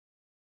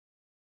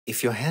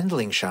If you're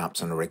handling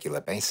sharps on a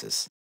regular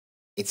basis,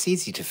 it's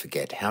easy to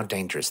forget how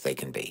dangerous they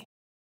can be.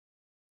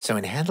 So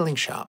in handling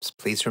sharps,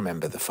 please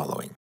remember the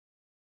following.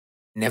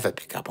 Never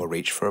pick up or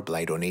reach for a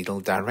blade or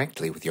needle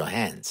directly with your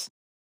hands,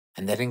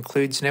 and that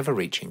includes never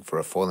reaching for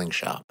a falling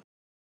sharp.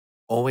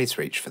 Always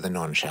reach for the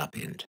non-sharp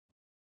end.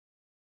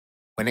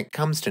 When it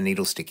comes to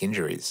needle stick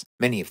injuries,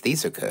 many of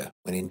these occur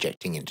when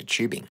injecting into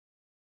tubing,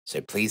 so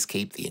please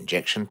keep the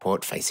injection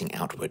port facing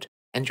outward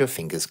and your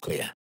fingers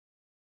clear.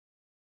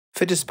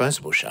 For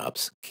disposable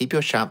sharps, keep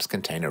your sharps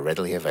container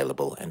readily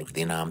available and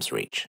within arm's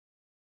reach.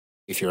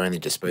 If you're only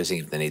disposing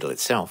of the needle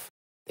itself,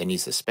 then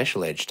use a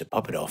special edge to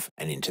pop it off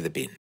and into the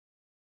bin.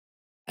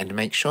 And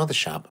make sure the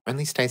sharp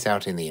only stays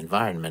out in the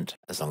environment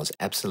as long as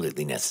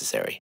absolutely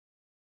necessary.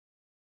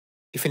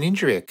 If an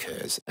injury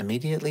occurs,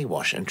 immediately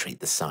wash and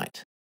treat the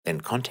site, then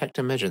contact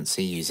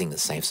emergency using the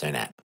SafeZone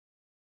app.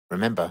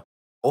 Remember,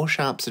 all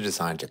sharps are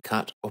designed to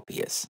cut or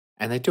pierce,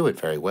 and they do it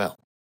very well.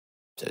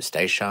 So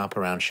stay sharp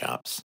around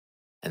sharps.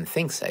 And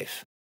think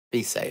safe,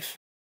 be safe,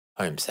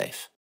 home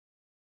safe.